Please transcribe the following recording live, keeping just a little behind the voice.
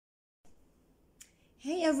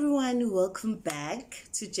Hey everyone, welcome back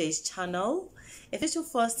to Jay's channel. If it's your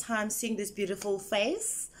first time seeing this beautiful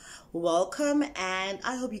face, welcome, and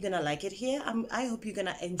I hope you're gonna like it here. I hope you're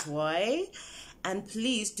gonna enjoy, and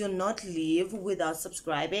please do not leave without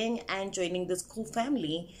subscribing and joining this cool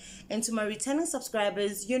family. And to my returning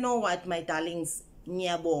subscribers, you know what, my darlings,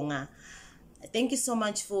 ngiyabonga. Thank you so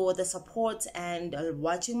much for the support and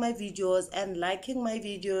watching my videos and liking my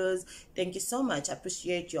videos. Thank you so much. I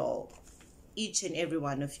appreciate y'all, each and every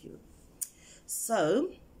one of you.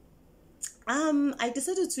 So I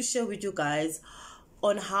decided to share with you guys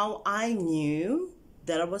on how I knew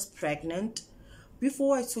that I was pregnant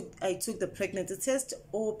before I took the pregnancy test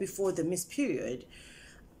or before the missed period.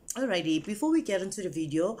 Alrighty, before we get into the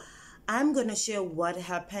video, I'm gonna share what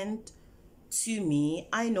happened to me.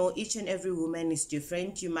 I know each and every woman is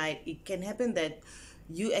different. It can happen that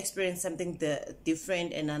you experience something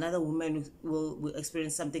different and another woman will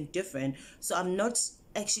experience something different. So I'm not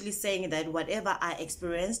actually saying that whatever I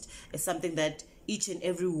experienced is something that each and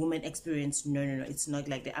every woman experienced. No, it's not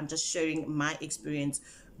like that. I'm just sharing my experience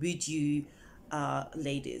with you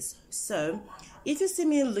ladies. So if you see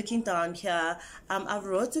me looking down here, I've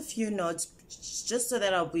wrote a few notes just so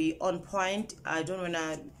that I'll be on point. I don't want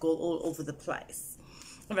to go all over the place.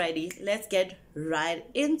 Alrighty, let's get right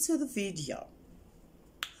into the video.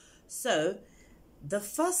 So the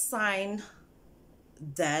first sign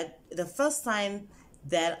that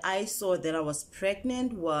I saw that I was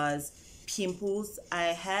pregnant was pimples. I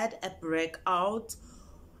had a breakout.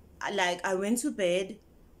 Like, I went to bed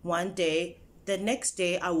one day, the next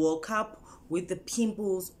day I woke up with the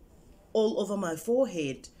pimples all over my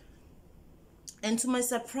forehead. And to my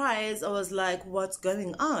surprise, I was like, what's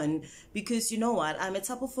going on? Because you know what? I'm a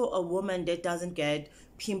type of a woman that doesn't get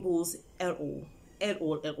pimples at all. At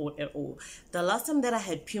all. The last time that I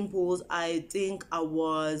had pimples, I think I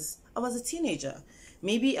was a teenager.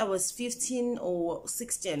 Maybe I was 15 or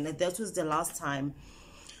 16. That was the last time.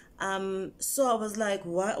 So I was like,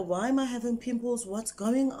 why am I having pimples? What's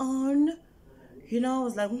going on? You know, I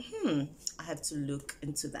was like, I have to look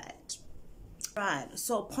into that. Right,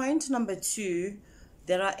 so point number 2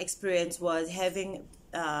 that I experienced was having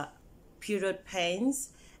period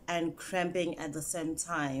pains and cramping at the same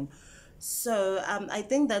time. So I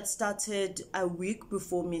think that started a week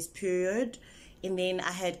before missed period, and then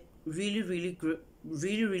I had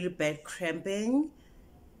really bad cramping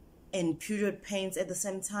and period pains at the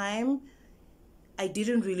same time. I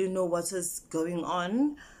didn't really know what was going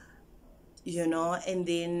on, you know, and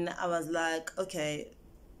then I was like, okay,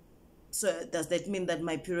 so does that mean that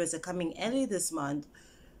my periods are coming early this month,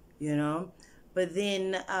 you know? But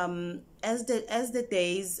then as the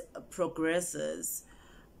days progresses,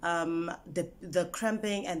 the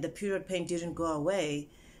cramping and the period pain didn't go away.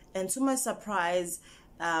 And to my surprise,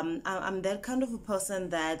 I'm that kind of a person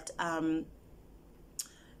that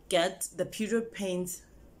get the period pains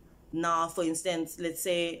now. For instance, let's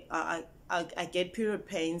say I get period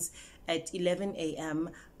pains at 11 a.m.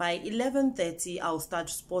 By 11:30 I'll start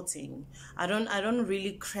spotting. I don't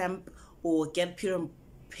really cramp or get period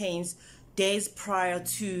pains days prior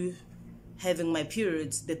to having my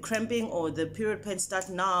periods. The cramping or the period pain start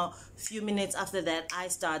now, few minutes after that I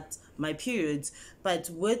start my periods. But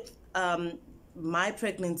with my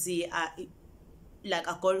pregnancy, I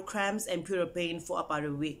got cramps and period pain for about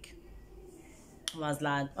a week. I was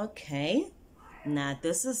like, okay, now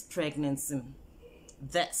this is pregnancy.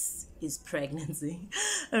 This is pregnancy.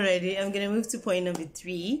 Alrighty, I'm gonna move to point number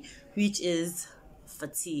 3, which is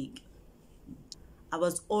fatigue. I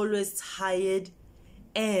was always tired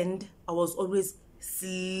and I was always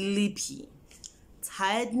sleepy.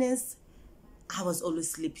 Tiredness, I was always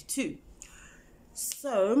sleepy too.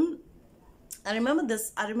 So I remember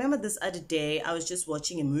this other day. I was just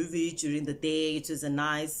watching a movie during the day. It was a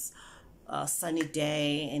nice sunny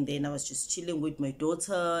day, and then I was just chilling with my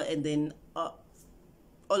daughter, and then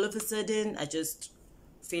all of a sudden I just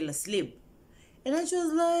fell asleep. And I was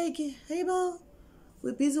like, hey Bo,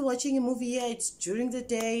 we're busy watching a movie here, it's during the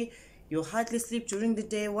day, you hardly sleep during the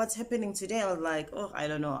day, what's happening today? I was like, oh, I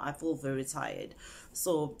don't know, I feel very tired.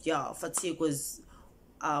 So yeah, fatigue was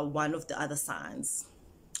one of the other signs.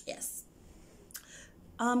 Yes.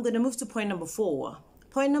 I'm gonna move to point number 4.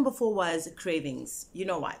 Point number 4 was cravings. You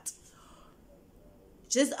know what?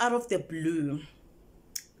 Just out of the blue,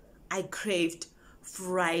 I craved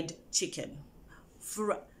fried chicken.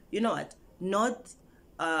 You know what? Not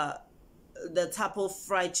the type of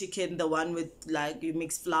fried chicken, the one with like you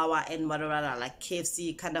mix flour and whatever, like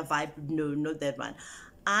KFC kind of vibe. No, not that one.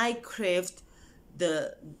 I craved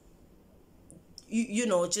you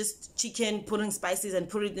know, just chicken, putting spices and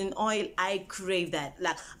put it in oil. I crave that.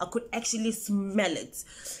 Like, I could actually smell it,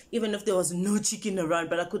 even if there was no chicken around,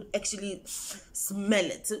 but I could actually smell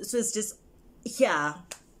it. So it's just, yeah.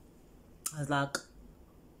 I was like,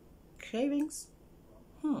 cravings.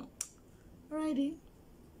 Alrighty.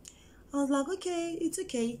 I was like, okay, it's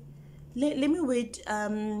okay. Let me wait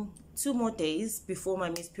 2 more days before my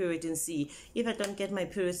missed period and see if I don't get my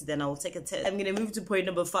periods. Then I will take a test. I'm gonna move to point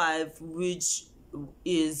number 5, which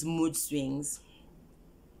is mood swings.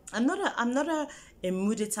 I'm not a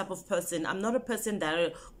moody type of person. I'm not a person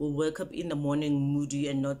that will wake up in the morning moody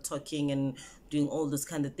and not talking and doing all those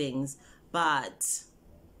kind of things. But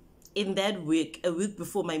in that week, a week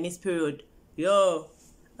before my missed period, I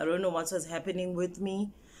don't know what was happening with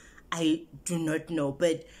me. I do not know,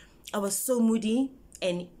 but I was so moody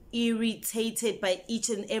and irritated by each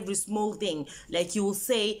and every small thing. Like, you will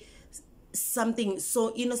say something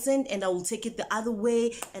so innocent and I will take it the other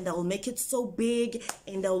way and I will make it so big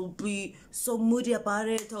and I will be so moody about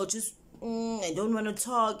it. I'll just I don't want to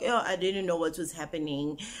talk. I didn't know what was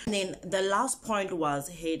happening. And then the last point was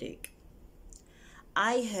headache.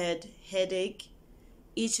 I had headache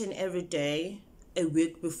each and every day a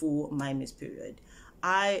week before my missed period.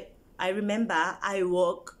 I remember I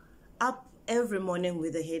woke up every morning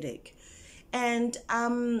with a headache. And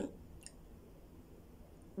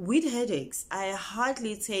with headaches, I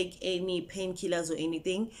hardly take any painkillers or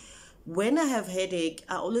anything. When I have headache,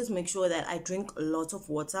 I always make sure that I drink a lot of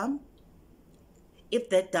water. If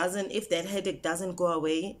that headache doesn't go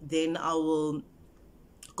away, then I will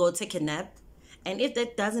go take a nap. And if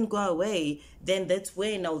that doesn't go away, then that's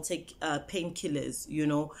when I'll take painkillers, you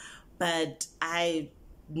know. But I'm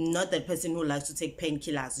not that person who likes to take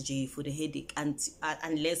painkillers for the headache,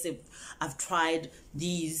 unless if I've tried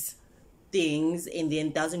these things and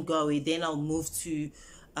then doesn't go away, then I'll move to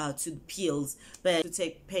pills. But to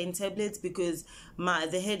take pain tablets because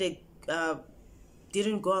the headache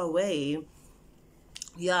didn't go away.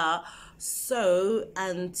 So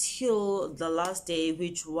until the last day,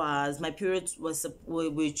 which was my period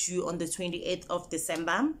were due on the 28th of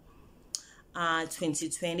December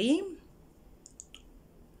 2020,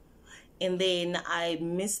 and then I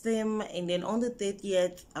missed them, and then on the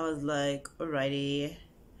 30th I was like, alrighty,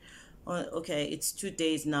 okay, it's 2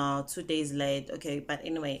 days now, 2 days late. Okay, but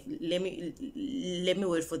anyway, let me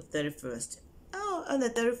wait for the 31st. On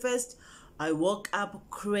the 31st I woke up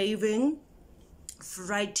craving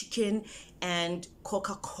fried chicken and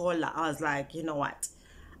Coca-Cola. I was like, you know what,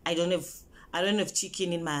 I don't have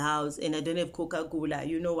chicken in my house and I don't have Coca-Cola.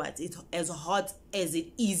 You know what, it's as hot as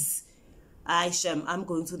it is, I'm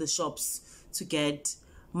going to the shops to get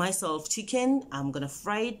myself chicken. I'm gonna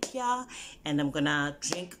fry it here and I'm gonna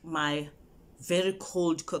drink my very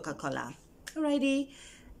cold Coca-Cola. Alrighty.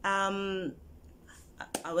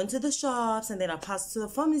 I went to the shops and then I passed to the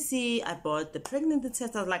pharmacy. I bought the pregnancy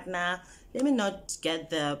test. I was like, nah, let me not get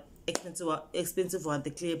the expensive one, the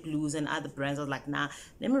Clear Blues and other brands. I was like, nah,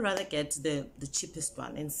 let me rather get the cheapest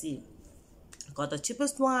one and see. I got the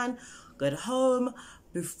cheapest one, got home.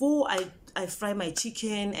 Before I fry my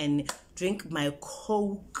chicken and drink my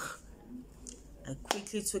Coke, I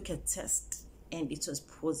quickly took a test and it was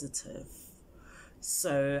positive.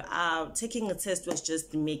 So taking a test was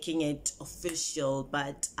just making it official,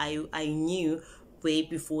 but I knew way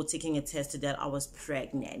before taking a test that I was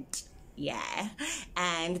pregnant. Yeah.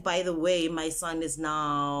 And by the way, my son is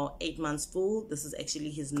now 8 months full. This is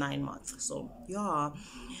actually his 9 months. So yeah.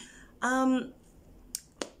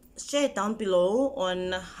 Share it down below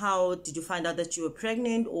on how did you find out that you were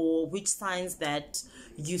pregnant, or which signs that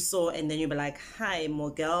you saw and then you'll be like, hi,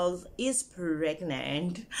 more girls is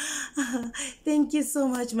pregnant. Thank you so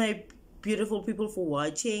much, my beautiful people, for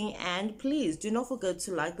watching, and please do not forget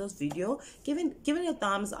to like this video, give it a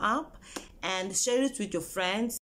thumbs up and share it with your friends.